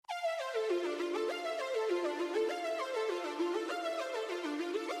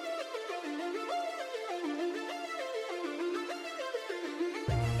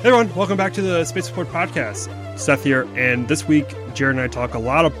Hey everyone, welcome back to the Space Support Podcast. Seth here, and this week Jared and I talk a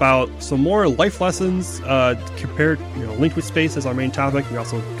lot about some more life lessons compared, linked with space as our main topic. We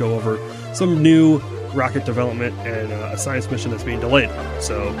also go over some new rocket development and a science mission that's being delayed.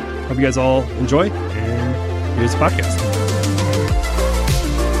 So, hope you guys all enjoy, and here's the podcast.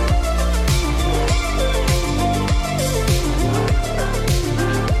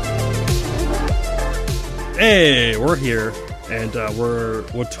 Hey, we're here. And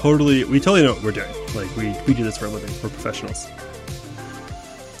we totally know what we're doing. Like we do this for a living. We're professionals.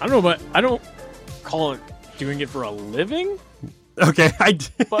 I don't know, but I don't call it doing it for a living. Okay,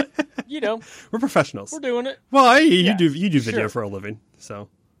 but we're professionals. We're doing it. Well, you do video for a living, so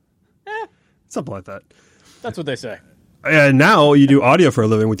something like that. That's what they say. And now you do audio for a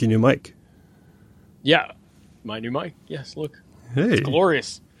living with your new mic. Yeah, my new mic. Yes, look, hey, it's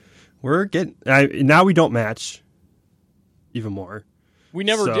glorious. We're getting now. We don't match. Even more. We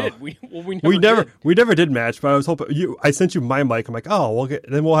never did. We never did match. But I was hoping I sent you my mic. I'm like, oh, we'll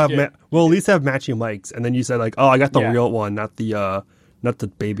have we'll at least have matching mics. And then you said like, oh, I got the real one, not the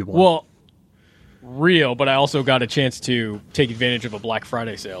baby one. Well, real, but I also got a chance to take advantage of a Black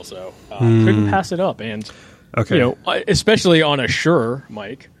Friday sale, so couldn't pass it up. And especially on a Shure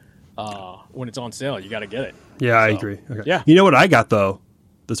mic, when it's on sale, you got to get it. Yeah, I agree. Okay. Yeah, you know what I got though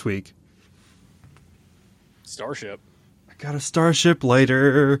this week? Starship. Got a Starship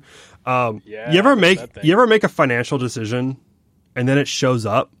later. You ever make a financial decision and then it shows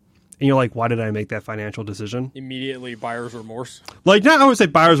up and you're like, why did I make that financial decision? Immediately buyer's remorse. Like, not I would say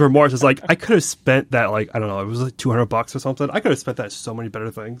buyer's remorse. It's like I could have spent that, like, I don't know, it was like $200 or something. I could have spent that so many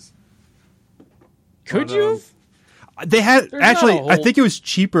better things. Could you? They had I think it was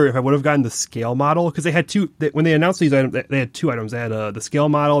cheaper if I would have gotten the scale model, because they had when they announced these items, they had two items. They had the scale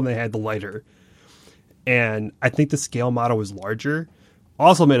model and they had the lighter. And I think the scale model was larger,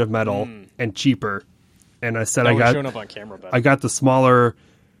 also made of metal and cheaper. And I said showing up on camera better. I got the smaller,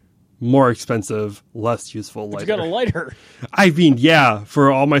 more expensive, less useful lighter. You got a lighter. I mean, yeah,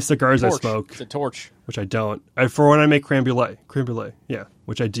 for all my cigars I smoke. It's a torch. Which I don't. For when I make creme brulee, yeah,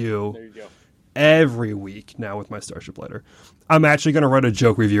 which I do. There you go. Every week now with my Starship lighter. I'm actually going to write a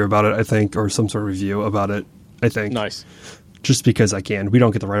joke review about it, I think, or some sort of review about it, I think. Nice. Just because I can. We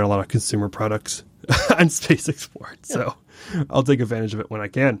don't get to write a lot of consumer products on Space Export, so I'll take advantage of it when I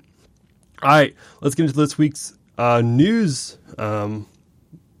can. All right, let's get into this week's news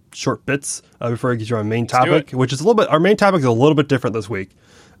short bits before I get to our main topic, which is our main topic is a little bit different this week.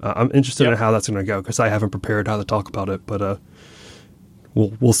 I'm interested in how that's going to go because I haven't prepared how to talk about it, but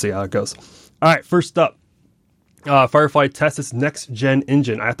we'll see how it goes. All right, first up, Firefly tests its next-gen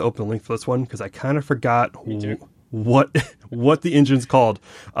engine. I have to open a link for this one because I kind of forgot what the engine's called.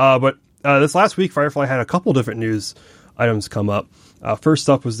 But this last week, Firefly had a couple different news items come up. First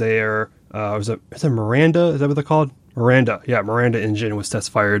up was their is it Miranda? Is that what they're called? Miranda. Yeah, Miranda engine was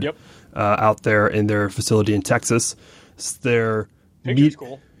test fired out there in their facility in Texas. It's their picture's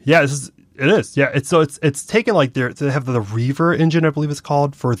cool. Yeah, it is. Yeah, it's taken like they have the Reaver engine, I believe it's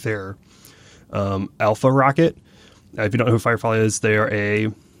called, for their Alpha rocket. If you don't know who Firefly is, they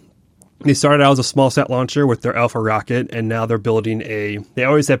started out as a small sat launcher with their Alpha rocket, and now they're building they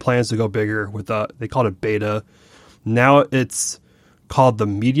always had plans to go bigger with they called it Beta. Now it's called the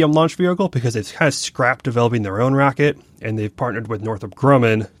Medium Launch Vehicle because they've kind of scrapped developing their own rocket, and they've partnered with Northrop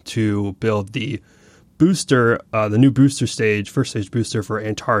Grumman to build the booster, the new booster stage, first stage booster for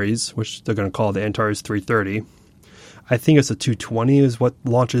Antares, which they're going to call the Antares 330. I think it's a 220 is what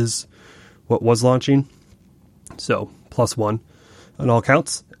was launching. So +1 on all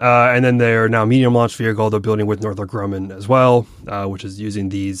counts. And then their now medium launch vehicle they're building with Northrop Grumman as well, which is using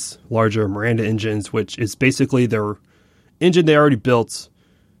these larger Miranda engines, which is basically their engine they already built,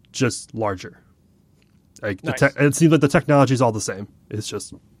 just larger. Like nice. It seems like the technology is all the same. It's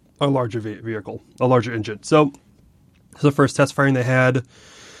just a larger vehicle, a larger engine. So the first test firing they had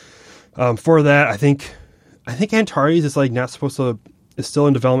for that, I think Antares is like not supposed to. Is still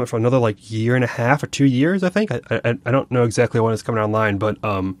in development for another like year and a half or 2 years. I think I don't know exactly when it's coming online, but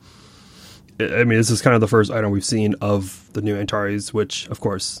I mean this is kind of the first item we've seen of the new Antares, which of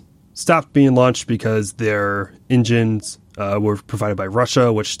course stopped being launched because their engines were provided by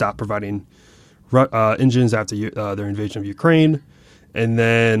Russia, which stopped providing engines after their invasion of Ukraine, and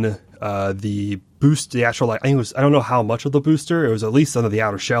then the actual I don't know how much of the booster. It was at least under the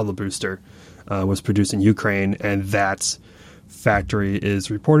outer shell of the booster was produced in Ukraine, and that's factory is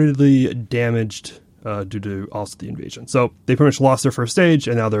reportedly damaged due to also the invasion. So they pretty much lost their first stage,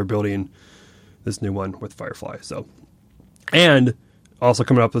 and now they're building this new one with Firefly. So, and also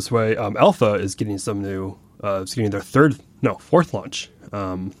coming up this way, Alpha is getting some new It's getting their fourth launch.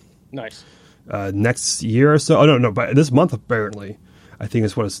 Nice. Next year or so. Oh no, but this month apparently, I think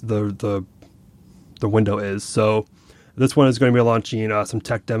is what the window is. So this one is going to be launching a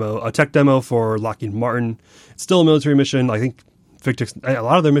tech demo for Lockheed Martin. It's still a military mission. I think a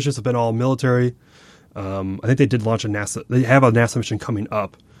lot of their missions have been all military. I think they did launch they have a NASA mission coming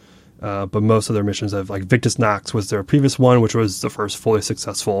up. But most of their missions have, like, Victus Nox was their previous one, which was the first fully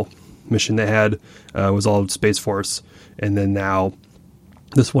successful mission they had. Was all Space Force. And then now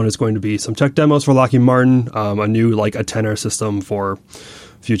this one is going to be some tech demos for Lockheed Martin, a new, like, antenna system for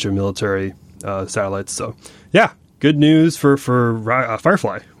future military satellites. So, yeah, good news for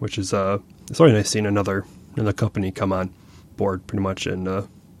Firefly, which is it's really nice seeing another company come on board pretty much and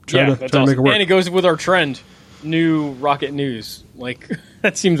try to make it work. And it goes with our trend. New rocket news. Like,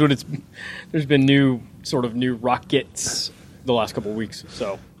 that seems what it's... There's been new rockets the last couple of weeks,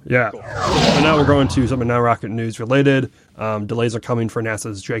 so... Yeah. Cool. And now we're going to something non-rocket news related. Delays are coming for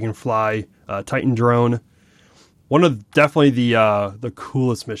NASA's Dragonfly Titan drone. One of definitely the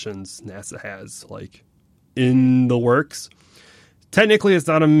coolest missions NASA has, like, in the works. Technically, it's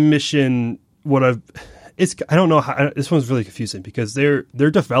not a mission. I don't know how... This one's really confusing because they're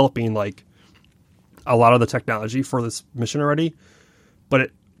developing, like, a lot of the technology for this mission already,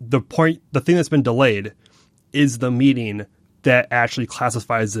 but the thing that's been delayed is the meeting that actually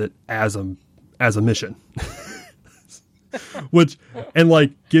classifies it as a mission, which and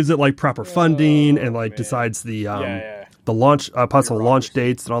like gives it like proper funding and like decides the launch possible launch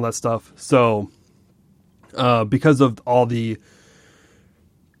dates and all that stuff. So because of all the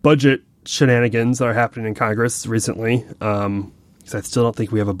budget shenanigans that are happening in Congress recently, because I still don't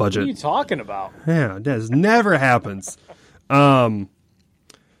think we have a budget. What are you talking about? Yeah, this never happens.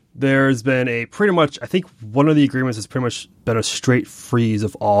 There's been I think one of the agreements has pretty much been a straight freeze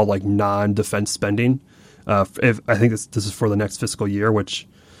of all like non-defense spending. I think this is for the next fiscal year, which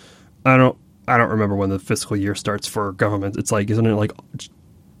I don't remember when the fiscal year starts for government. It's like, isn't it like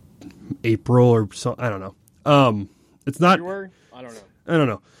April or so? I don't know. It's not. February? I don't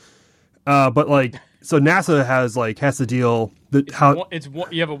know. But like, so NASA has to deal. You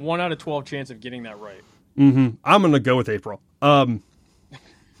have a 1 out of 12 chance of getting that right. Mm-hmm. I'm gonna go with April.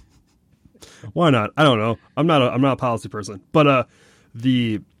 Why not? I don't know. I'm not a policy person, but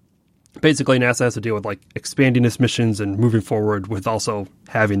basically NASA has to deal with like expanding its missions and moving forward with also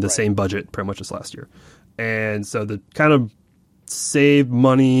having the same budget pretty much as last year, and so to kind of save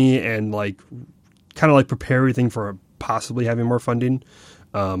money and like kind of like prepare everything for possibly having more funding.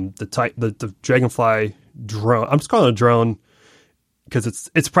 The Dragonfly drone. I'm just calling it a drone because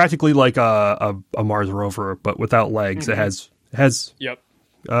it's practically like a Mars rover, but without legs. Mm-hmm. It has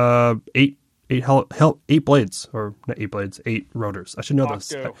eight blades, or not 8 blades, 8 rotors. I should know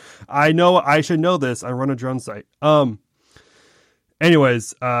this. I know I should know this. I run a drone site.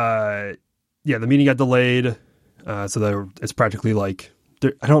 Anyways, the meeting got delayed, so it's practically like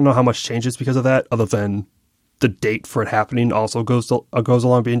I don't know how much changes because of that, other than the date for it happening also goes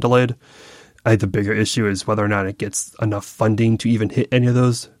along being delayed. I think the bigger issue is whether or not it gets enough funding to even hit any of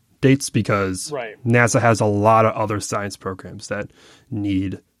those dates, because NASA has a lot of other science programs that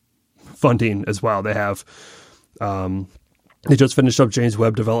need funding as well. They have, they just finished up James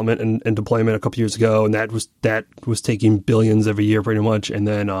Webb development and deployment a couple years ago, and that was taking billions every year pretty much, and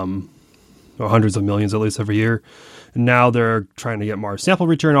then or hundreds of millions at least every year. And now they're trying to get Mars sample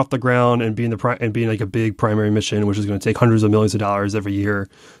return off the ground and being like a big primary mission, which is going to take hundreds of millions of dollars every year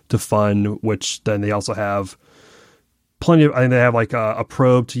to fund. Which then they also have plenty of. I think they have like a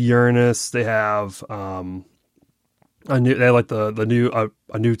probe to Uranus. They have a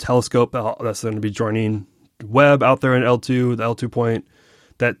new telescope that's going to be joining Webb out there in L2, the L2 point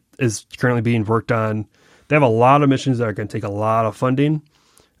that is currently being worked on. They have a lot of missions that are going to take a lot of funding.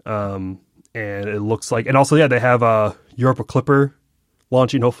 And it looks like, and also, they have Europa Clipper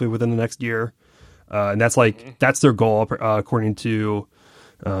launching hopefully within the next year. And that's their goal, according to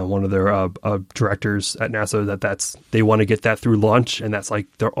one of their directors at NASA, they want to get that through launch. And that's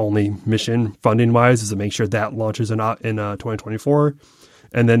like their only mission funding wise, is to make sure that launches in 2024.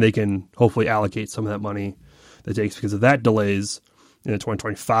 And then they can hopefully allocate some of that money that takes because of that delays in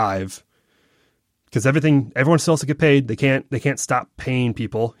 2025. Because everyone still has to get paid. They can't stop paying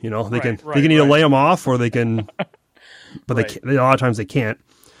people. You know, they can either lay them off or they can, but a lot of times they can't.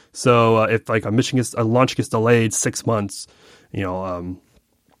 So if like a launch gets delayed 6 months,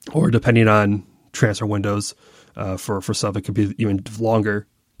 or depending on transfer windows, for some it could be even longer.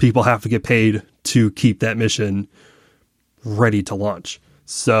 People have to get paid to keep that mission ready to launch.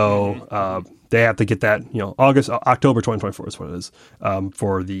 So they have to get that, October 2024 is what it is,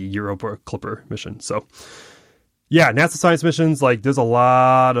 for the Europa Clipper mission. So Yeah, NASA science missions, like there's a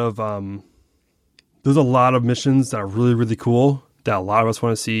lot of missions that are really, really cool that a lot of us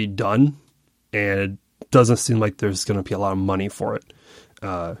want to see done, and it doesn't seem like there's going to be a lot of money for it.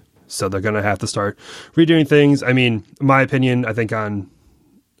 So they're going to have to start redoing things. I mean, my opinion, I think on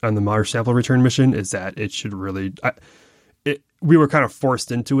the Mars sample return mission is that it should really, we were kind of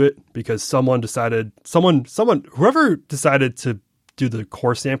forced into it because whoever decided to do the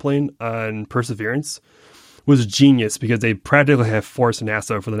core sampling on Perseverance was a genius, because they practically have forced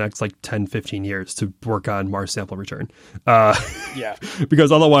NASA for the next like 10, 15 years to work on Mars sample return. Yeah.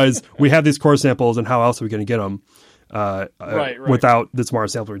 Because otherwise we have these core samples, and how else are we going to get them without this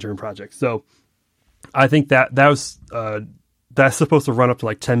Mars sample return project? So I think that's supposed to run up to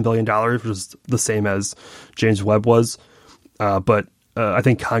like $10 billion, which is the same as James Webb was. But I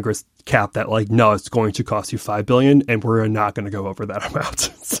think Congress capped that, like, no, it's going to cost you $5 billion, and we're not going to go over that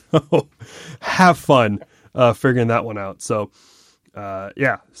amount. So have fun figuring that one out. So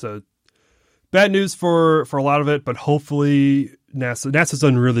so bad news for a lot of it, but hopefully NASA's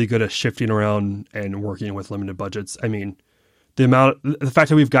done really good at shifting around and working with limited budgets. I mean, the fact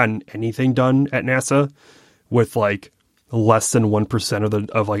that we've gotten anything done at NASA with like less than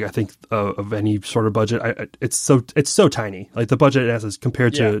 1% of any sort of budget, it's so tiny. Like the budget at NASA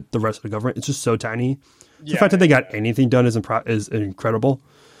compared to the rest of the government, it's just so tiny. So the fact that they got anything done is incredible.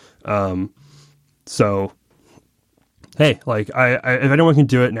 So hey, like if anyone can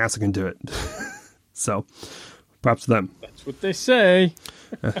do it, NASA can do it. So props to them. That's what they say.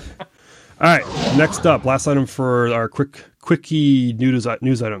 All right, next up, last item for our quickie news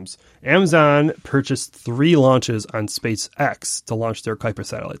items. Amazon purchased 3 launches on SpaceX to launch their Kuiper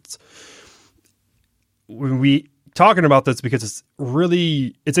satellites. When we talking about this, because it's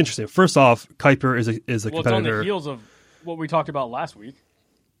interesting. First off, Kuiper is a competitor. It's on the heels of what we talked about last week.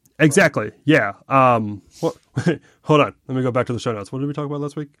 Exactly. Yeah. Hold on. Let me go back to the show notes. What did we talk about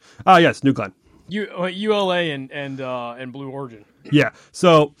last week? Yes, New Glenn. ULA and Blue Origin. Yeah.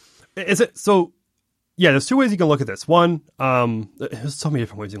 So there's 2 ways you can look at this. One, there's so many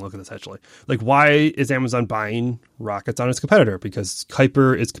different ways you can look at this, actually. Like, why is Amazon buying rockets on its competitor? Because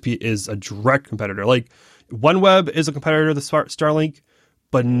Kuiper is a direct competitor. Like, OneWeb is a competitor to Starlink,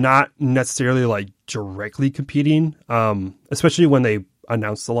 but not necessarily like directly competing. Especially when they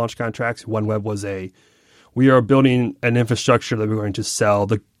announced the launch contracts, OneWeb was we are building an infrastructure that we're going to sell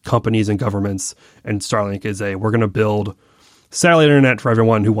the companies and governments, and Starlink is we're going to build satellite internet for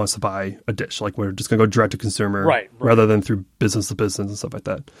everyone who wants to buy a dish. Like, we're just going to go direct to consumer, right. Rather than through business to business and stuff like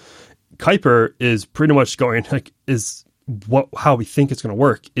that. Kuiper is pretty much going how we think it's going to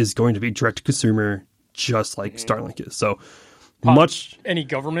work is going to be direct to consumer, just like Starlink is. So any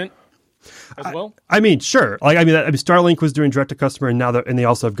government as well. I mean, sure. Like, I mean, Starlink was doing direct to customer, and now and they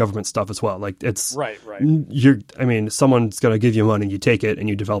also have government stuff as well. Like, it's right. Someone's going to give you money, you take it, and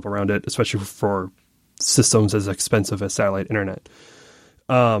you develop around it, especially for systems as expensive as satellite internet.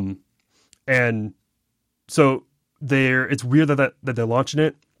 And so it's weird that they're launching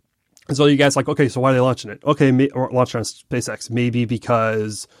it. And so you guys like, okay, so why are they launching it? Okay, launching on SpaceX, maybe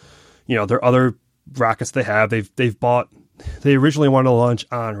because there are other rockets they have. They originally wanted to launch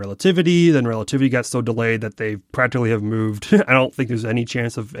on Relativity, then Relativity got so delayed that they practically have moved. I don't think there's any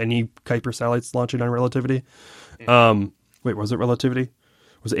chance of any Kuiper satellites launching on Relativity. Wait, was it Relativity?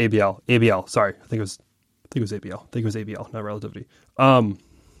 Was it ABL? ABL, sorry. I think it was ABL. I think it was ABL, not Relativity. One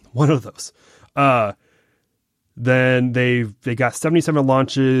of those. Then they got 77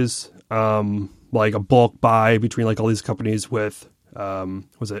 launches, like a bulk buy between like all these companies with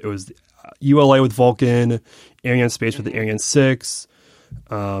it was ULA with Vulcan, Arianespace with the Ariane 6,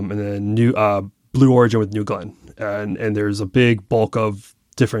 and then Blue Origin with New Glenn. And there's a big bulk of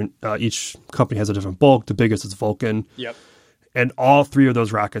different, each company has a different bulk. The biggest is Vulcan. Yep. And all 3 of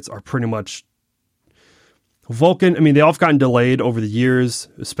those rockets are pretty much Vulcan. I mean, they all have gotten delayed over the years,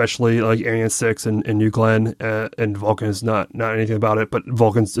 especially like Ariane 6 and New Glenn, and Vulcan is not anything about it, but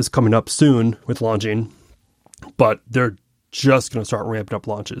Vulcan is coming up soon with launching, but they're just going to start ramping up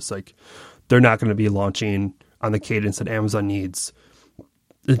launches. Like, they're not going to be launching on the cadence that Amazon needs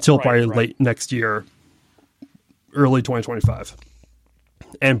until probably late next year, early 2025.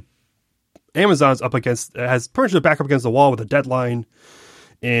 And Amazon's has pretty much back up against the wall with a deadline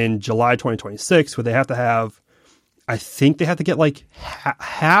in July 2026, where they have to have, I think they have to get like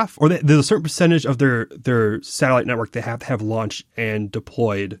half, or there's a certain percentage of their satellite network they have to have launched and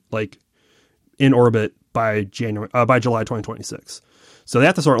deployed, like in orbit by July 2026. So they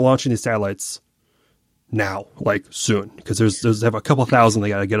have to start launching these satellites now, like soon, because they have a couple thousand they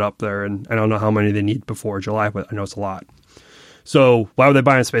got to get up there, and I don't know how many they need before July, but I know it's a lot. So why would they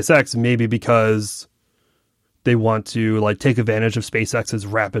buy in SpaceX? Maybe because they want to like take advantage of SpaceX's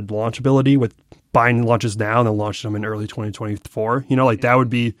rapid launch ability with buying launches now and then launching them in early 2024. Like that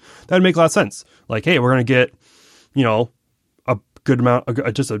would make a lot of sense. Like, hey, we're going to get, a good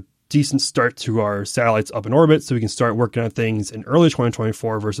amount, just a decent start to our satellites up in orbit so we can start working on things in early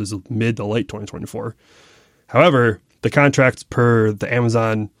 2024 versus mid to late 2024. However, the contracts per the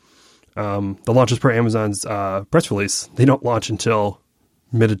Amazon, the launches per Amazon's press release, they don't launch until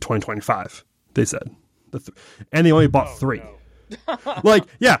mid of 2025, they said. And they only bought 3. No.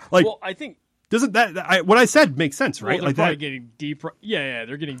 Well, I think... Doesn't what I said makes sense, right? Well, they're like probably getting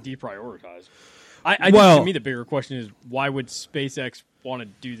they're getting deprioritized. I think to me the bigger question is, why would SpaceX want to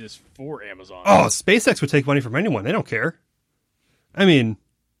do this for Amazon? Oh, SpaceX would take money from anyone. They don't care. I mean,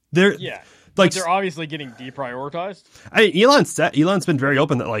 they're they're obviously getting deprioritized. Elon's been very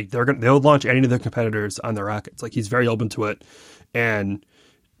open that like they'll launch any of their competitors on their rockets. Like he's very open to it, and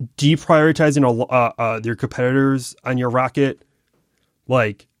deprioritizing their competitors on your rocket,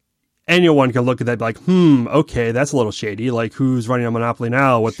 like anyone can look at that and be like, okay, that's a little shady. Like who's running a monopoly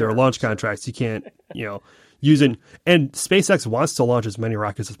now with their launch contracts? You can't, using, and SpaceX wants to launch as many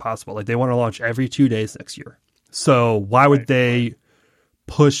rockets as possible. Like they want to launch every 2 days next year. So why would they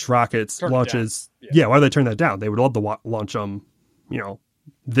push rockets launches? Yeah. Why would they turn that down? They would love to launch them,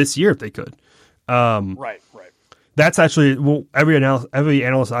 this year if they could. Right. That's actually, every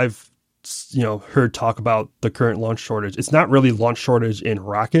analyst I've heard talk about the current launch shortage. It's not really launch shortage in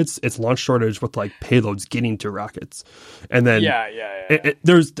rockets. It's launch shortage with like payloads getting to rockets. And then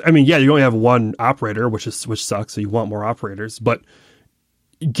you only have one operator, which sucks. So you want more operators, but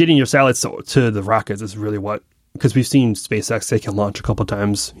getting your satellites to the rockets is really because we've seen SpaceX, they can launch a couple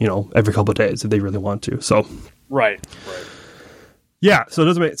times, every couple of days if they really want to. So, right. Yeah. So it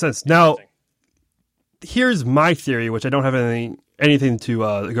doesn't make sense. Now, here's my theory, which I don't have anything to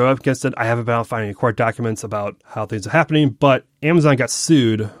go up against it. I haven't been able to find any court documents about how things are happening, but Amazon got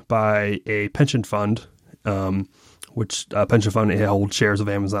sued by a pension fund, which pension fund holds shares of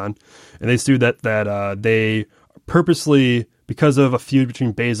Amazon, and they sued that they purposely, because of a feud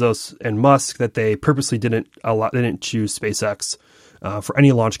between Bezos and Musk, that they purposely didn't choose SpaceX for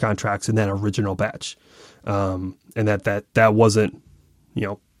any launch contracts in that original batch, and that wasn't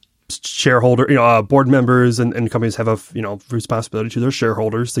shareholder, board members and companies have a responsibility to their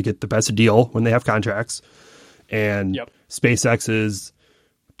shareholders to get the best deal when they have contracts. And SpaceX is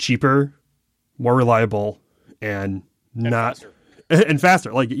cheaper, more reliable, and faster.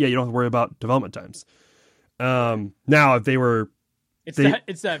 Like, you don't have to worry about development times. Now, if they were,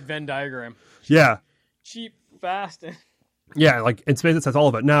 it's that Venn diagram. Cheap, fast. And SpaceX has all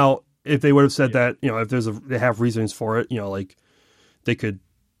of it. Now, if they would have said that, if they have reasons for it, like they could.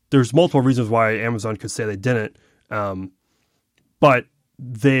 There's multiple reasons why Amazon could say they didn't, but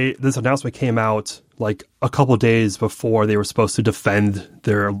this announcement came out like a couple of days before they were supposed to defend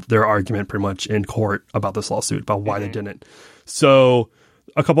their argument pretty much in court about this lawsuit, about why they didn't. So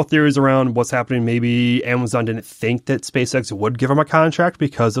a couple of theories around what's happening. Maybe Amazon didn't think that SpaceX would give them a contract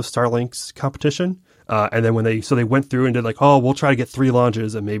because of Starlink's competition. And then they went through and did like, oh, we'll try to get 3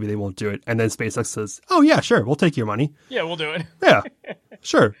 launches and maybe they won't do it. And then SpaceX says, oh yeah, sure, we'll take your money. Yeah, we'll do it. Yeah,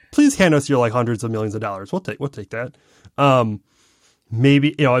 sure. Please hand us your like hundreds of millions of dollars. We'll take that.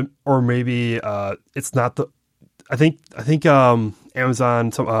 Maybe or maybe it's not the. I think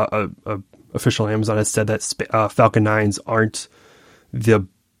Amazon, some official Amazon has said that Falcon 9s aren't the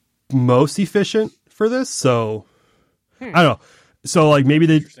most efficient for this. So I don't know. So like maybe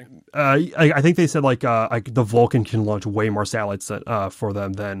they. I think they said like the Vulcan can launch way more satellites for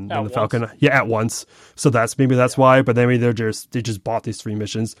them than the Falcon. Yeah, at once. So that's why. But then maybe they just bought these 3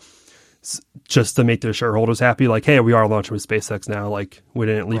 missions just to make their shareholders happy. Like, hey, we are launching with SpaceX now. Like, we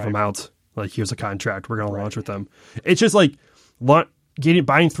didn't leave them out. Like, here's a contract. We're gonna launch with them. It's just like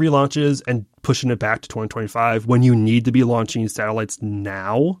buying 3 launches and pushing it back to 2025 when you need to be launching satellites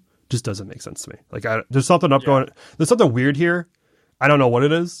now just doesn't make sense to me. Like, there's something going. There's something weird here. I don't know what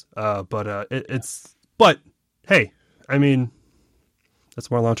it is, but hey, I mean,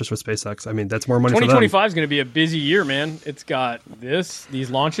 that's more launches for SpaceX. I mean, that's more money for them. 2025 is going to be a busy year, man. It's got these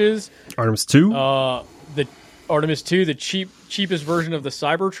launches. Artemis 2. The Artemis 2, the cheapest version of the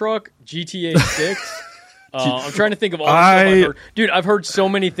Cybertruck, GTA 6. I'm trying to think of all the stuff I've heard. Dude, I've heard so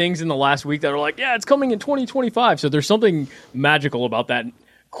many things in the last week that are like, yeah, it's coming in 2025. So there's something magical about that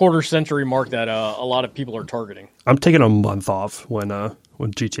quarter century mark that a lot of people are targeting. I'm taking a month off when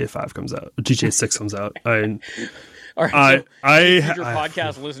GTA 5 comes out. GTA 6 comes out. All right, future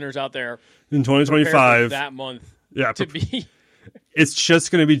podcast listeners out there in 2025 that month. Yeah, to be. It's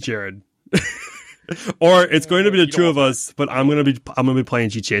just going to be Jared. Or it's going to be the two of us, but I'm gonna be playing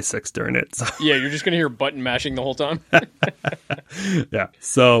GTA 6 during it. So. Yeah, you're just gonna hear button mashing the whole time. Yeah.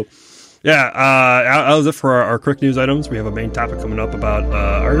 So, yeah, that was it for our quick news items. We have a main topic coming up about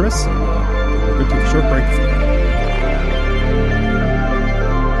Artemis, and we're going to take a short break for that.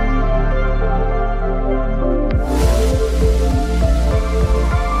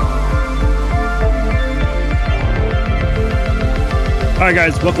 All right,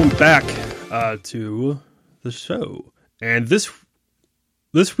 guys, welcome back to the show. And this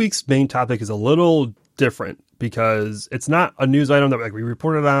week's main topic is a little different because it's not a news item that we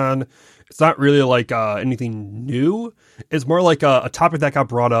reported on. It's not really like anything new. It's more like a topic that got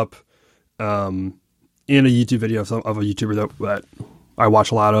brought up in a YouTube video of a YouTuber that I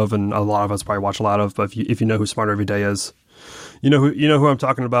watch a lot of, and a lot of us probably watch a lot of. But if you know who Smarter Every Day is, you know who I'm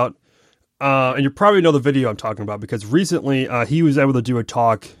talking about. And you probably know the video I'm talking about because recently he was able to do a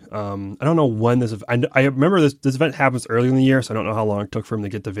talk. I don't know when this. I remember this event happens early in the year, so I don't know how long it took for him to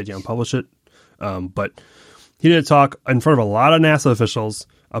get the video and publish it. But he did a talk in front of a lot of NASA officials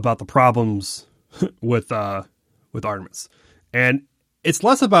about the problems with Artemis, and it's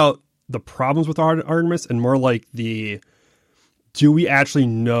less about the problems with Artemis and more like do we actually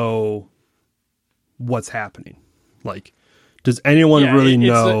know what's happening? Like, does anyone really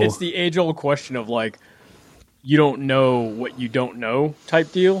know? It's the age-old question of like, you don't know what you don't know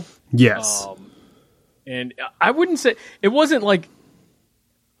type deal. Yes. And I wouldn't say it wasn't like,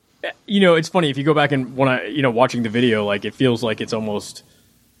 it's funny if you go back and watching the video, like it feels like it's almost,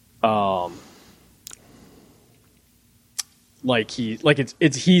 like he's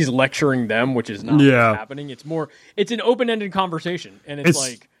lecturing them, which is not what's happening. It's an open-ended conversation, and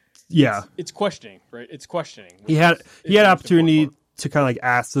it's questioning, right? It's questioning. He had opportunity to kind of like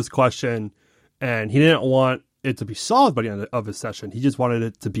ask this question, and he didn't want it to be solved by the end of his session. He just wanted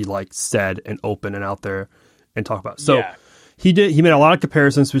it to be like said and open and out there and talk about it. So he made a lot of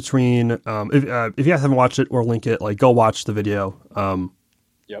comparisons between if you guys haven't watched it or link it, like go watch the video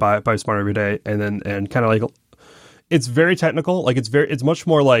by Smarter Every Day, and kind of like it's very technical. Like it's much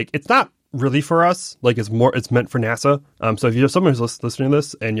more like it's not really for us, like it's meant for NASA. So if you have someone who's listening to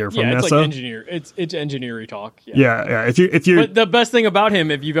this and you're from NASA, it's like engineer, it's engineering talk. Yeah. If you, but the best thing about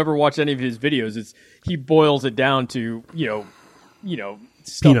him, if you've ever watched any of his videos, is he boils it down to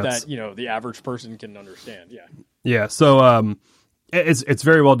stuff peanuts. That the average person can understand. Yeah. So it's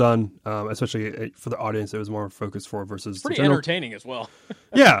very well done, especially for the audience. It was more focused for versus it's pretty entertaining as well.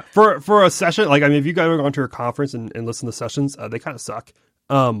 Yeah, for a session, like if you guys are going to a conference and listen to sessions, they kind of suck.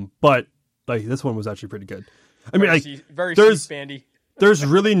 But like this one was actually pretty good. I mean, very C-spandy. There's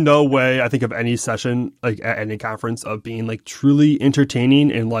really no way I think of any session like at any conference of being like truly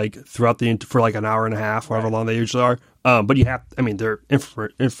entertaining and like throughout for like an hour and a half, however long they usually are. But they're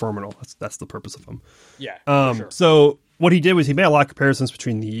informal. That's the purpose of them. Yeah. For sure. So what he did was he made a lot of comparisons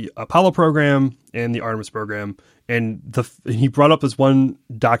between the Apollo program and the Artemis program, and he brought up this one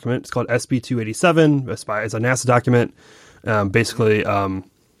document. It's called SB-287. It's a NASA document. Basically,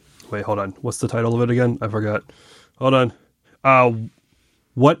 wait, hold on. What's the title of it again? I forgot. Hold on.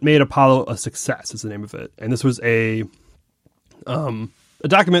 What made Apollo a success is the name of it. And this was a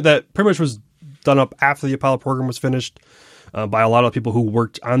document that pretty much was done up after the Apollo program was finished by a lot of people who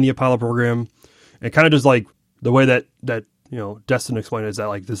worked on the Apollo program. And kind of just like the way that Destin explained it is that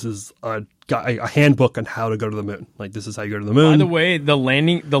like this is a handbook on how to go to the moon. Like this is how you go to the moon. By the way, the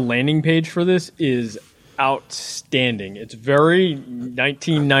landing page for this is outstanding. It's very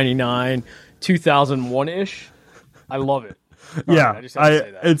 1999, 2001-ish. I love it. I just have to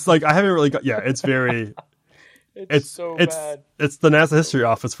say that. It's like I haven't really got. Yeah, it's very. it's so bad. It's the NASA History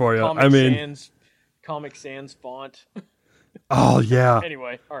Office for you. Comic Sans font. Oh yeah.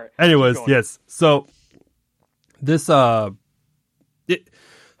 Anyway, all right. Anyways, yes. So this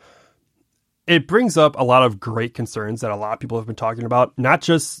it brings up a lot of great concerns that a lot of people have been talking about, not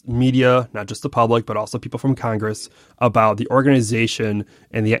just media, not just the public, but also people from Congress about the organization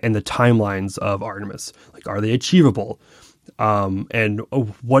and the timelines of Artemis. Like, are they achievable? And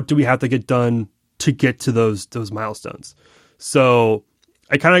what do we have to get done to get to those milestones? So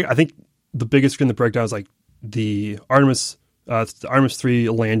I think the biggest thing to break down is like the Artemis 3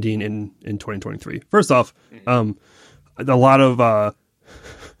 landing in 2023. First off, a lot of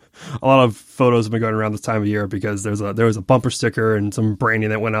photos have been going around this time of year because there was a bumper sticker and some branding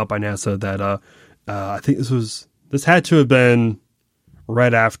that went out by NASA that I think this had to have been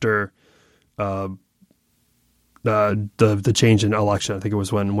right after the change in election. I think it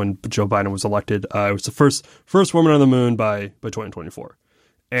was when Joe Biden was elected. It was the first woman on the moon by 2024,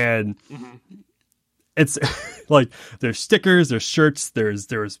 and it's like there's stickers, there's shirts, there's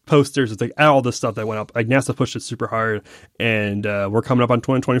posters. It's like all this stuff that went up. Like NASA pushed it super hard, and we're coming up on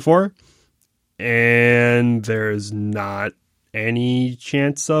 2024, and there's not any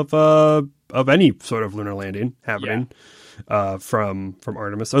chance of any sort of lunar landing happening from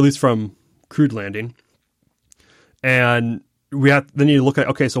Artemis, or at least from crewed landing. And then you look at,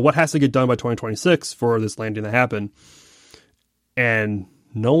 okay, so what has to get done by 2026 for this landing to happen? And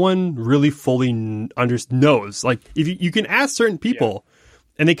no one really fully knows. Like, if you can ask certain people,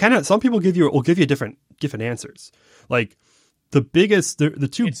 and they some people will give you different answers. Like the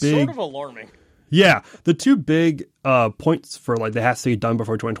two it's big, sort of alarming. Yeah, the two big points for like that has to get done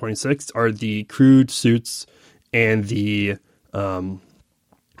before 2026 are the crewed suits and the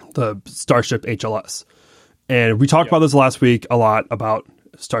Starship HLS. And we talked about this last week a lot about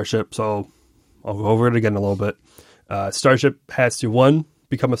Starship, so I'll go over it again in a little bit. Starship has to,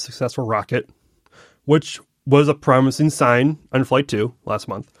 become a successful rocket, which was a promising sign on Flight 2 last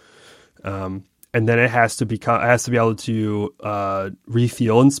month. And then it has to be able to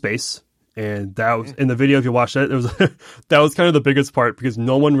refuel in space. And that was in the video. If you watched it, that was kind of the biggest part, because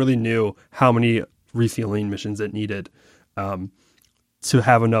no one really knew how many refueling missions it needed to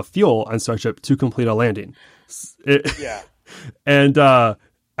have enough fuel on Starship to complete a landing. And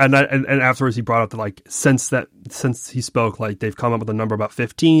afterwards he brought up that, like, since he spoke, like, they've come up with a number about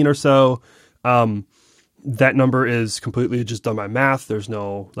 15 or so. That number is completely just done by math. There's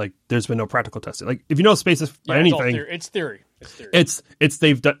been no practical testing. Like, if you know space is anything, it's theory.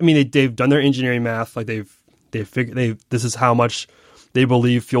 They've done their engineering math. Like, this is how much they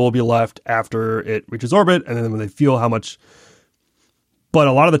believe fuel will be left after it reaches orbit, and then when they fuel, how much. But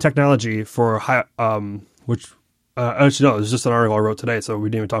a lot of the technology for high, which actually no, it was just an article I wrote today, so we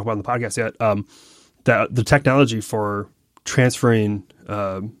didn't even talk about it in the podcast yet. That the technology for transferring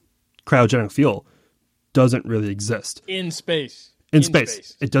cryogenic fuel doesn't really exist in space. In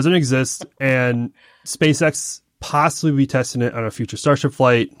space, it doesn't exist, and SpaceX possibly be testing it on a future Starship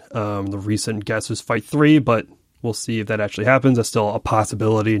flight. The recent guess was Flight 3, but we'll see if that actually happens. That's still a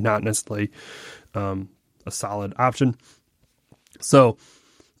possibility, not necessarily a solid option. So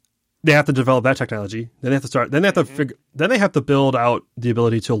they have to develop that technology. Then they have to start. Then they have to Then they have to build out the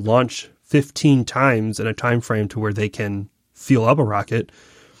ability to launch 15 times in a time frame to where they can fuel up a rocket.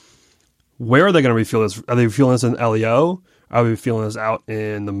 Where are they going to refuel this? Are they refueling this in LEO? Are we refueling this out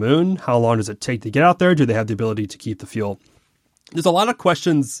in the moon? How long does it take to get out there? Do they have the ability to keep the fuel? There's a lot of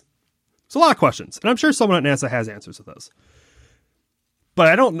questions. And I'm sure someone at NASA has answers to this. But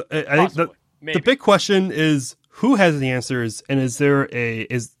I don't. I think the big question is, who has the answers, and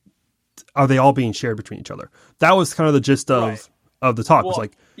are they all being shared between each other? That was kind of the gist of the talk. Well, was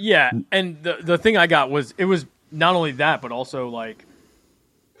like, and the thing I got was, it was not only that, but also, like,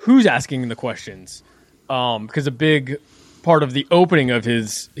 who's asking the questions? Because a big part of the opening of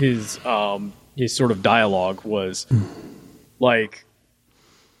his sort of dialogue was like,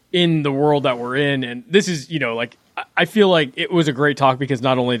 in the world that we're in, and this is, like, I feel like it was a great talk, because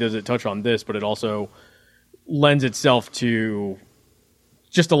not only does it touch on this, but it also lends itself to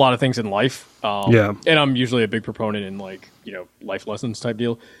just a lot of things in life. And I'm usually a big proponent in, like, life lessons type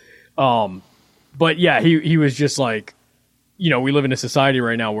deal. But yeah, he was just like, we live in a society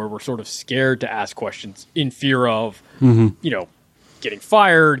right now where we're sort of scared to ask questions in fear of, getting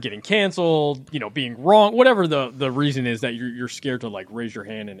fired, getting canceled, being wrong, whatever the reason is that you're scared to, like, raise your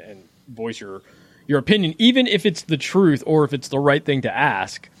hand and voice your opinion, even if it's the truth or if it's the right thing to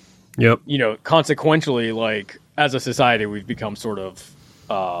ask. Yep. Consequentially, like, as a society, we've become sort of,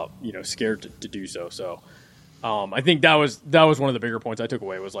 scared to do so. So, I think that was one of the bigger points I took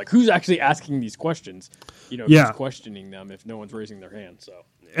away, was like, who's actually asking these questions? Who's questioning them if no one's raising their hand? So,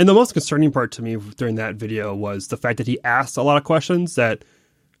 and the most concerning part to me during that video was the fact that he asked a lot of questions that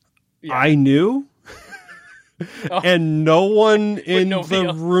I knew, and no one in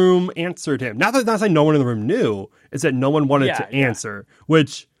the room answered him. Not that no one in the room knew, it's that no one wanted to answer,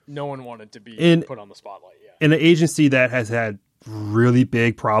 which no one wanted to be put on the spotlight. Yeah, in an agency that has had really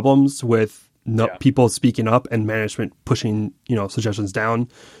big problems with people speaking up and management pushing, suggestions down,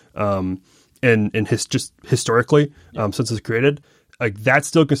 and just historically, since it's created, like, that's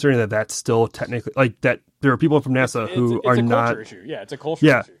still concerning that's still technically, like, that there are people from NASA who are not. Issue. Yeah, it's a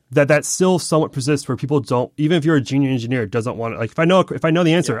cultural issue. That still somewhat persists, where people don't, even if you're a junior engineer, doesn't want to, like, if I know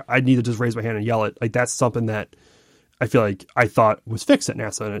the answer, I need to just raise my hand and yell it. Like, that's something that I feel like I thought was fixed at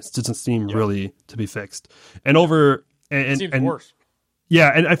NASA, and it doesn't seem really to be fixed. And it seems worse.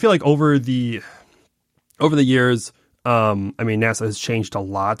 Yeah, and I feel like over the years, NASA has changed a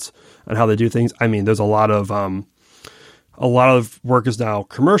lot on how they do things. I mean, there's a lot of work is now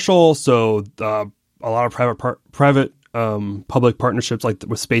commercial, so a lot of private public partnerships like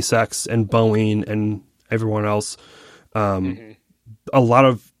with SpaceX and Boeing and everyone else. A lot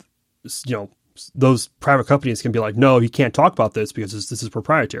of, those private companies can be like, no, you can't talk about this because this is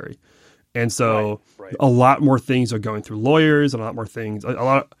proprietary. And so a lot more things are going through lawyers, and a lot more things, a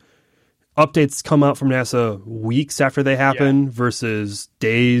lot of updates come out from NASA weeks after they happen versus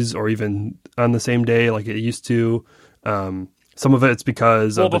days or even on the same day like it used to. Some of it's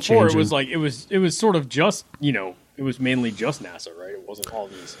because of the change. Before it was like, it was sort of just, it was mainly just NASA, right? It wasn't all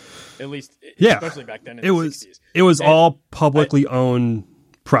these, at least, especially back then in the 60s. It was all publicly owned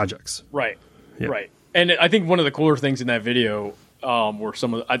projects. Right. Yeah. Right. And I think one of the cooler things in that video were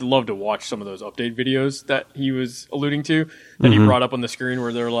I'd love to watch some of those update videos that he was alluding to, that he brought up on the screen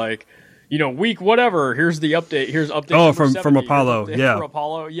where they're like, week whatever, here's the update, here's update. Oh, from Apollo. Yeah. From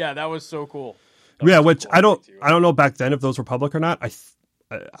Apollo. Yeah, that was so cool. Which I don't know back then if those were public or not.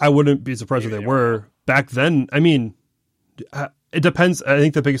 I wouldn't be surprised if they were. Back then, I mean, it depends. I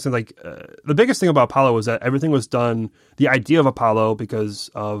think the biggest thing about Apollo was that everything was done, the idea of Apollo, because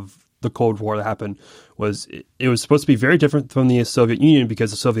of the Cold War that happened, was it was supposed to be very different from the Soviet Union,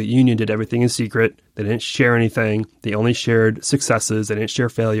 because the Soviet Union did everything in secret. They didn't share anything. They only shared successes. They didn't share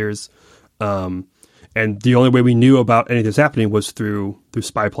failures. And the only way we knew about any of this happening was through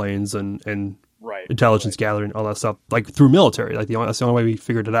spy planes and intelligence gathering, all that stuff, like through military. Like that's the only way we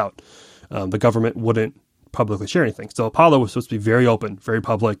figured it out. The government wouldn't publicly share anything. So Apollo was supposed to be very open, very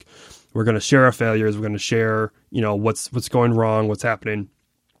public. We're going to share our failures. We're going to share, what's going wrong, what's happening.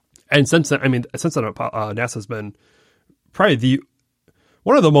 And since then, NASA's been probably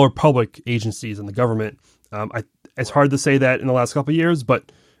one of the more public agencies in the government. It's hard to say that in the last couple of years,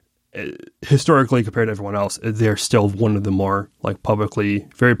 but historically, compared to everyone else, they're still one of the more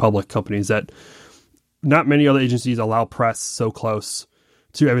very public companies that not many other agencies allow press so close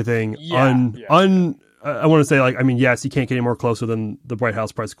to everything. I want to say, yes, you can't get any more closer than the White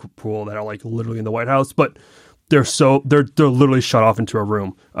House press pool that are like literally in the White House, but they're literally shut off into a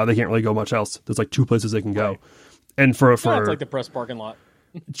room. They can't really go much else. There's like two places they can go. And for it's like the press parking lot.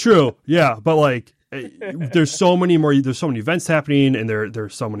 True. Yeah. But there's so many events happening, and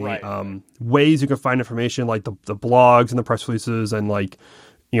there's so many ways you can find information, like the blogs and the press releases and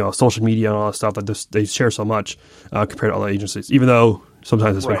social media and all that stuff, that they share so much compared to other agencies, even though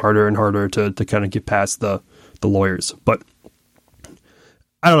sometimes it's been harder and harder to kind of get past the lawyers. But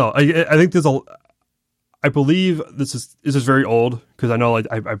I don't know. I think I believe this is very old, because I know,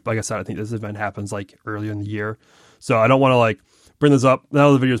 like I said, I think this event happens like earlier in the year. So I don't want to bring this up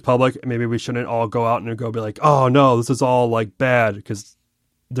now the video is public. Maybe we shouldn't all go out and be like, oh no, this is all bad, because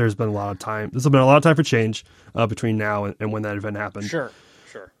there's been a lot of time. There's been a lot of time for change between now and when that event happened. Sure.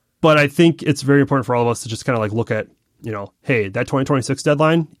 But I think it's very important for all of us to just kind of look at, hey, that 2026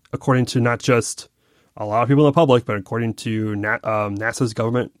 deadline, according to not just a lot of people in the public, but according to NASA's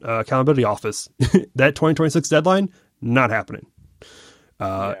Government Accountability Office, that 2026 deadline, not happening.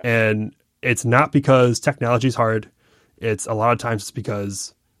 And it's not because technology is hard. It's a lot of times it's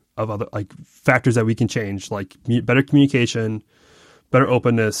because of other factors that we can change, like better communication, better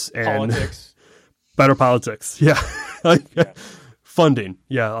openness, and better politics. Yeah. Funding.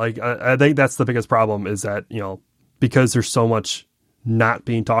 Yeah. I think that's the biggest problem, is that, because there's so much not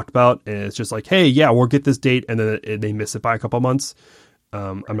being talked about, and it's just like, hey, yeah, we'll get this date, and then they miss it by a couple of months.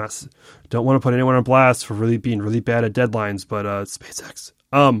 Don't want to put anyone on blast for being really bad at deadlines, but SpaceX.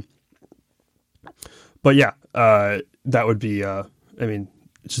 But yeah, that would be.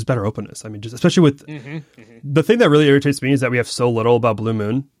 It's just better openness. Just especially with the thing that really irritates me is that we have so little about Blue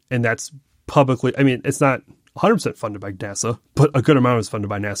Moon, and that's publicly. It's not 100% funded by NASA, but a good amount is funded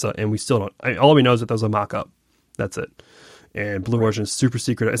by NASA, and we still don't. All we know is that there's a mock-up. That's it. And Blue Origin is super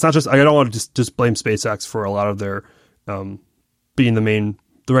secret. It's not just. I don't want to just blame SpaceX for a lot of their being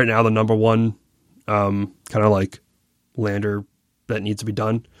right now the number one kind of lander that needs to be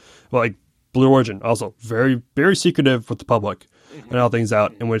done. But Blue Origin also very, very secretive with the public and all things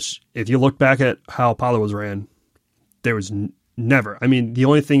out. In which, if you look back at how Apollo was ran, there was never. The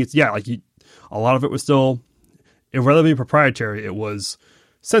only thing is, a lot of it was still, rather than proprietary, it was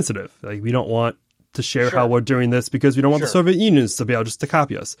sensitive. We don't want to share how we're doing this because we don't want the Soviet Unions to be able just to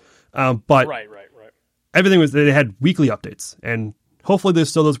copy us. But everything was, they had weekly updates, and hopefully there's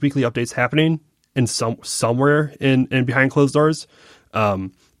still those weekly updates happening in somewhere in behind closed doors.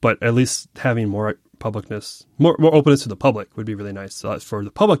 But at least having more publicness, more openness to the public would be really nice, for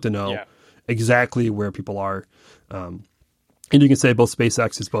the public to know exactly where people are. And you can say both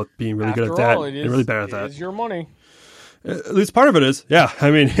SpaceX is both being really good at that and really bad at that. It is your money. At least part of it is. Yeah.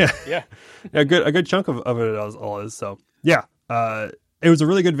 A good chunk of it all is. So yeah. it was a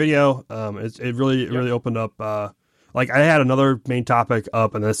really good video. It really opened up. Like I had another main topic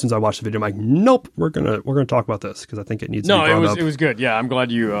up, and then as soon as I watched the video, I'm like, nope, we're gonna talk about this because I think it needs to be brought up. It was good. Yeah, I'm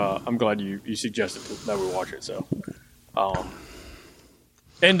glad you suggested that we watch it. So,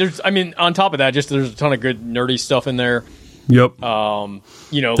 and on top of that, there's a ton of good nerdy stuff in there. Yep.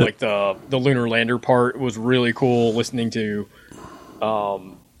 Like the lunar lander part was really cool. Listening to,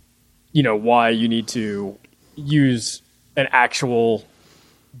 why you need to use an actual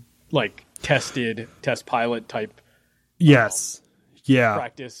like test pilot type. Yes.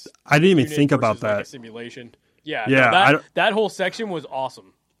 Practice. I didn't even think about that. Like a simulation. Yeah. Yeah. That whole section was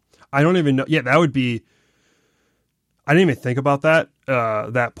awesome. I don't even know. Yeah, that would be. I didn't even think about that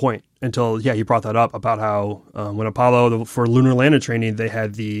point until you brought that up about how when Apollo for lunar lander training they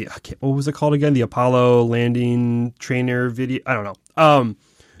had what was it called again, the Apollo landing trainer video. I don't know.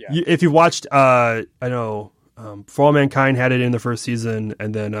 If you watched, I know For All Mankind had it in the first season,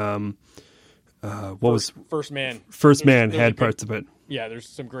 and then First Man? First Man had parts of it. Yeah, there's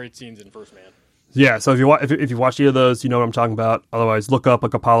some great scenes in First Man. Yeah, so if you watch either of those, you know what I'm talking about. Otherwise, look up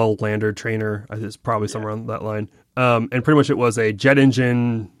like Apollo lander trainer. It's probably somewhere on that line. And pretty much it was a jet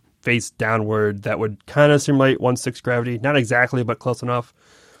engine face downward that would kind of simulate 1/6 gravity. Not exactly, but close enough.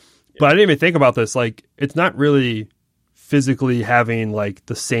 Yeah. But I didn't even think about this. Like, it's not really physically having like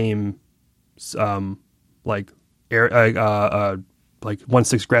the same, like air, like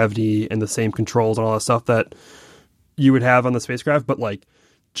 1/6 gravity and the same controls and all that stuff that you would have on the spacecraft. But like,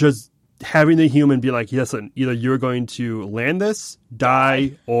 just having the human be like, listen, either you're going to land this,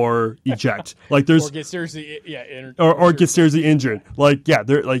 die, or eject. Like there's or get seriously, or get seriously injured. Like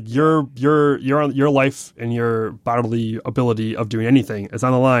they're like your life and your bodily ability of doing anything is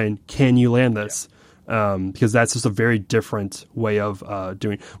on the line. Can you land this? Because that's just a very different way of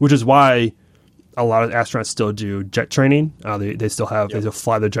doing. Which is why a lot of astronauts still do jet training. They still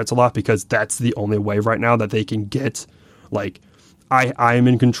fly their jets a lot because that's the only way right now that they can get like I am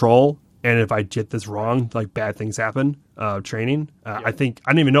in control. And if I get this wrong, like bad things happen. Training. I think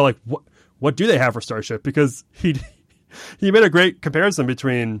I don't even know like what do they have for Starship, because he made a great comparison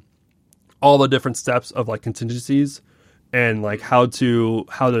between all the different steps of like contingencies and like how to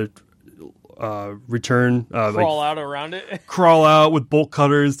return crawl out around it. Crawl out with bolt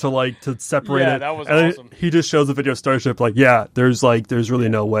cutters to separate it. Yeah, that was awesome. He just shows a video of Starship like there's really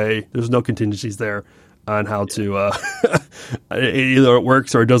no way. There's no contingencies there on how to either it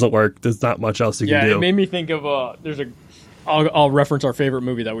works or it doesn't work. There's not much else you can do. Yeah, it made me think of I'll reference our favorite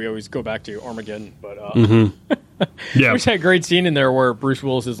movie that we always go back to, Armageddon. But which had a great scene in there where Bruce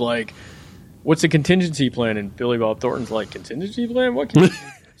Willis is like, "What's a contingency plan?" And Billy Bob Thornton's like, "Contingency plan? What contingency?"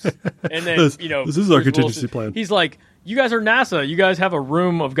 And then this is our contingency plan. He's like, "You guys are NASA. You guys have a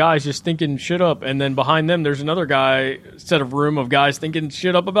room of guys just thinking shit up, and then behind them there's another set of room of guys thinking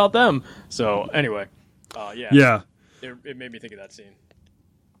shit up about them." So anyway. It made me think of that scene.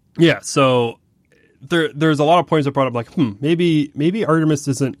 Yeah, so there's a lot of points that brought up like, maybe Artemis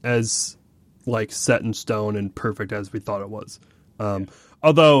isn't as like set in stone and perfect as we thought it was.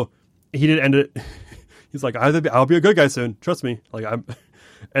 Although he did end it, he's like, I'll be a good guy soon. Trust me. Like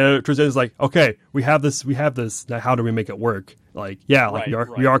and Trizan's like, okay, we have this. Now how do we make it work? Like, we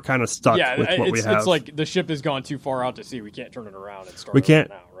are kind of stuck with what we have. It's like the ship has gone too far out to sea. We can't turn it around and start. We can't.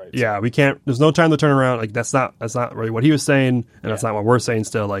 Now, right? Yeah, we can't. There's no time to turn around. Like that's not really what he was saying, and that's not what we're saying.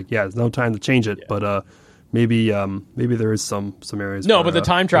 Still, like, there's no time to change it. Yeah. But maybe there is some areas. No, but the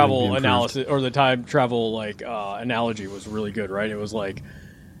time travel analysis or the time travel analogy was really good, right? It was like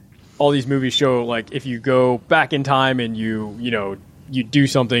all these movies show like if you go back in time and you do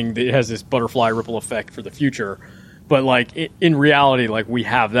something that has this butterfly ripple effect for the future. But like in reality, like we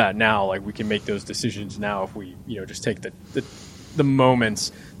have that now. Like we can make those decisions now if we, just take the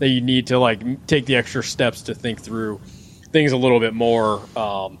moments that you need to like take the extra steps to think through things a little bit more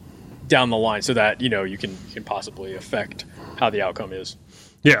down the line, so that you can possibly affect how the outcome is.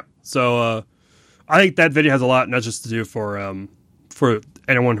 Yeah. So I think that video has a lot, not just to do for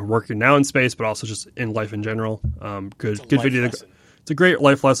anyone working now in space, but also just in life in general. Good video. Lesson. It's a great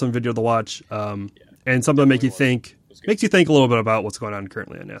life lesson video to watch, and something that makes you think a little bit about what's going on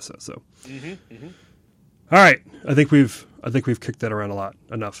currently at NASA. So, All right, I think we've kicked that around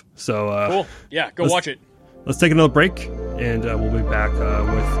enough. So, cool. Yeah, go watch it. Let's take another break, and we'll be back with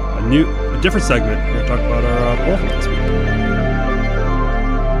a different segment. We're going to talk about our poll from this week.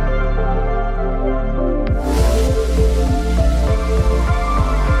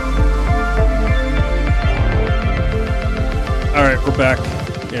 All right, we're back,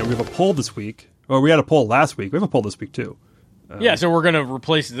 and we have a poll this week. Well, we had a poll last week. We have a poll this week, too. So we're going to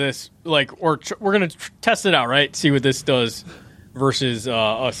replace this, we're going to test it out, right? See what this does versus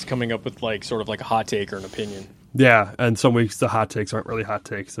us coming up with like sort of like a hot take or an opinion. Yeah, and some weeks the hot takes aren't really hot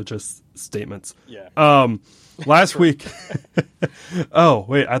takes; they're just statements. Yeah. Last week. Oh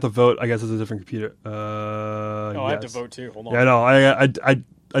wait, I have to vote. I guess it's a different computer. Oh, yes. I have to vote too. Hold on. Yeah, no, I didn't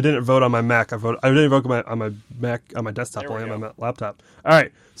I didn't vote on my Mac on my desktop, only on my laptop. All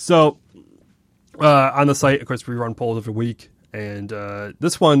right, so on the site, of course, we run polls every week, and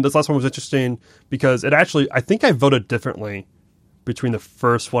this last one was interesting because it actually, I think I voted differently between the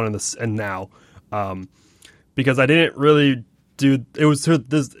first one and now, because I didn't really do. It was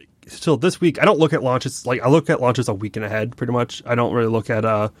till this week. I don't look at launches I look at launches a week and ahead, pretty much. I don't really look at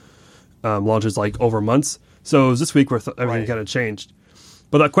launches like over months. So it was this week where everything kind of changed.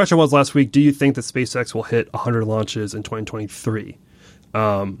 But the question was last week: do you think that SpaceX will hit 100 launches in 2023?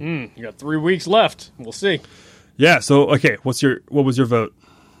 You got 3 weeks left. We'll see. Yeah. So okay, what was your vote?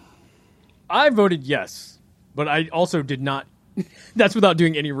 I voted yes, but I also did not. That's without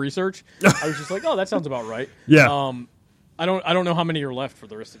doing any research. I was just like, oh, that sounds about right. Yeah. I don't know how many are left for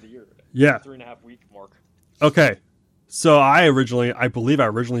the rest of the year. Yeah. 3.5 week mark. Okay. So I believe I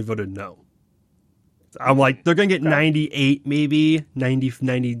originally voted no. I'm like, they're going to get 98, maybe 90,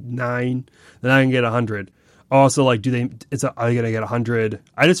 99. Then I can get 100. Also, like, are they going to get 100?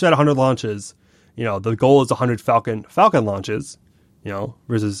 I just had 100 launches. You know, the goal is 100 Falcon launches, you know,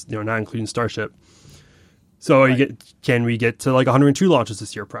 versus, you know, not including Starship. So can we get to like 102 launches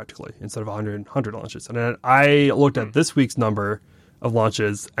this year practically instead of 100 launches? And then I looked at this week's number of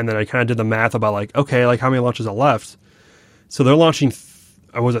launches, and then I kind of did the math about like, okay, like how many launches are left? So they're launching,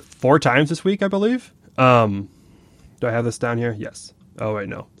 was it 4 times this week, I believe? Do I have this down here? Yes. Oh, wait,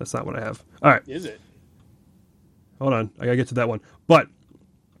 no. That's not what I have. All right. Is it? Hold on. I got to get to that one. But,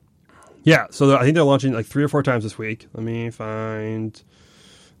 yeah, so I think they're launching like 3 or 4 times this week. Let me find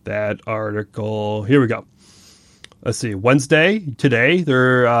that article. Here we go. Let's see. Wednesday, today,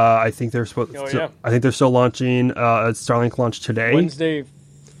 they're, I think they're supposed I think they're still launching, Starlink launch today. Wednesday,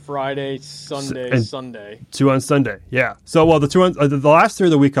 Friday, Sunday, Sunday. 2 on Sunday, yeah. So, well, the 2 on the last 3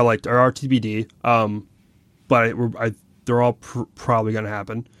 of the week I liked are TBD, but they're all probably going to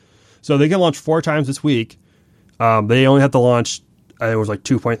happen. So they can launch 4 times this week. They only have to launch, it was like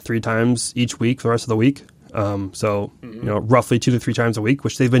 2.3 times each week for the rest of the week. So you know, roughly 2 to 3 times a week,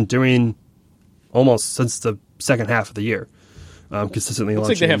 which they've been doing almost since the second half of the year, consistently launching.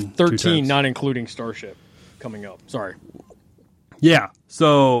 Looks like they have 13, not including Starship, coming up. Sorry. Yeah,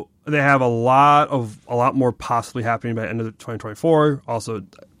 so they have a lot more possibly happening by the end of 2024. Also,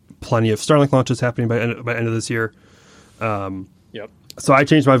 plenty of Starlink launches happening by end of this year. Yep. So I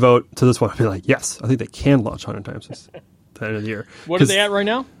changed my vote to this one. I'd be like, yes, I think they can launch 100 times at the end of the year. What are they at right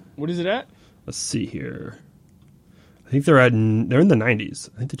now? What is it at? Let's see here. I think they're in the 90s.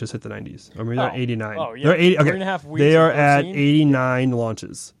 I think they just hit the 90s. Or maybe they're at 89. Oh, yeah. They're 80, okay. 3.5 weeks. They are at 89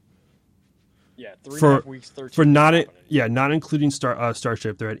 launches. Yeah, 3.5 weeks, 13. For not including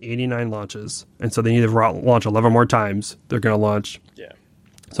Starship, they're at 89 launches. And so they need to launch 11 more times. They're going to launch. Yeah.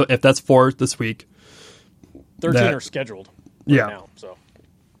 So if that's 4 this week. 13 are scheduled now. So.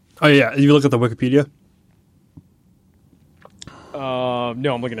 Oh, yeah. You look at the Wikipedia?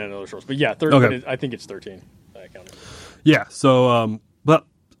 No, I'm looking at another source. But yeah, 13, okay. I think it's 13. I counted. Yeah, so, but,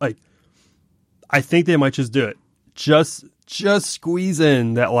 like, I think they might just do it. Just squeeze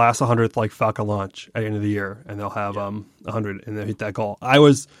in that last 100th, like, Falcon launch at the end of the year, and they'll have 100, and they'll hit that goal.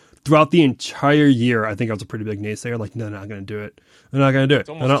 Throughout the entire year, I think I was a pretty big naysayer, like, no, they're not going to do it. They're not going to do it. It's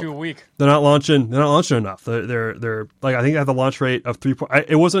almost 2 a week. They're not launching enough. They're like, I think they have the launch rate of 3.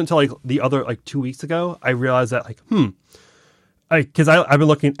 It wasn't until, like, the other, like, 2 weeks ago, I realized that, like, because I've been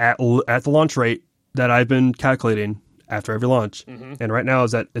looking at the launch rate that I've been calculating after every launch. Mm-hmm. And right now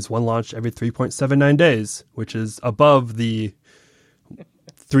it's one launch every 3.79 days, which is above the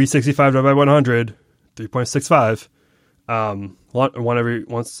 365 divided by 100, 3.65,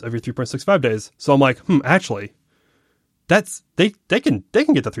 once every 3.65 days. So I'm like, actually, that's they can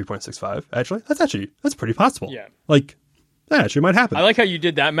get the 3.65. Actually, that's pretty possible. Yeah, like that actually might happen. I like how you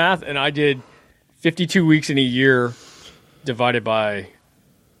did that math, and I did 52 weeks in a year divided by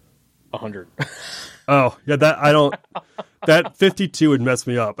 100. Oh, yeah, that 52 would mess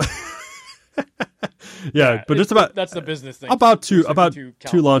me up. yeah, but just about that's the business thing. About two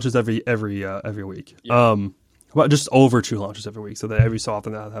launches every week. Yeah. Well, just over 2 launches every week. So that every so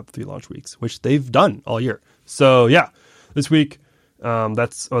often they'll have 3 launch weeks, which they've done all year. So yeah, this week,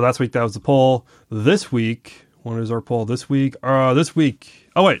 last week that was the poll. This week, what is our poll this week? Oh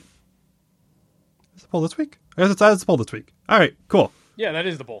wait, is the poll this week? I guess it's the poll this week. All right, cool. Yeah, that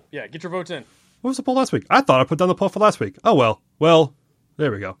is the poll. Yeah, get your votes in. What was the poll last week? I thought I put down the poll for last week. Oh, well. Well,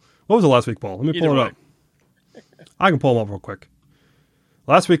 there we go. What was the last week poll? Let me pull it up. I can pull them up real quick.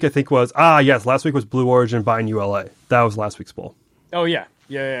 Last week I think was last week was Blue Origin buying ULA. That was last week's poll. Oh yeah.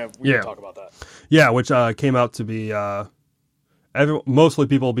 We can talk about that. Yeah, which came out to be mostly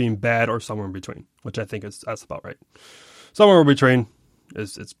people being bad or somewhere in between, which I think that's about right. Somewhere in between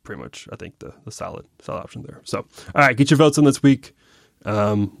is pretty much, I think, the solid option there. So, all right, get your votes in this week.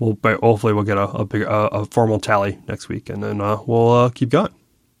 Hopefully we'll get a big formal tally next week, and then we'll keep going.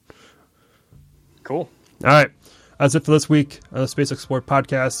 Cool. All right. That's it for this week on the Space Explorer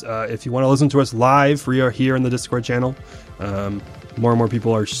podcast. If you want to listen to us live, we are here in the Discord channel. More and more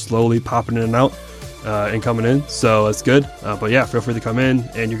people are slowly popping in and out and coming in, so that's good. But yeah, feel free to come in,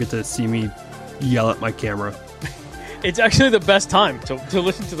 and you get to see me yell at my camera. It's actually the best time to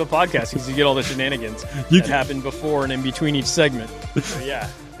listen to the podcast because you get all the shenanigans that happen before and in between each segment. So, yeah.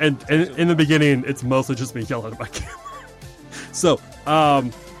 And in the beginning, it's mostly just me yelling at my camera. So,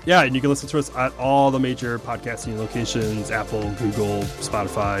 yeah, and you can listen to us at all the major podcasting locations, Apple, Google,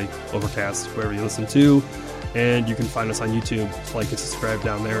 Spotify, Overcast, wherever you listen to. And you can find us on YouTube. So like and subscribe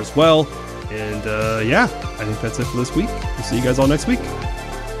down there as well. And yeah, I think that's it for this week. We'll see you guys all next week.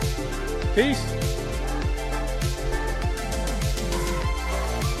 Peace.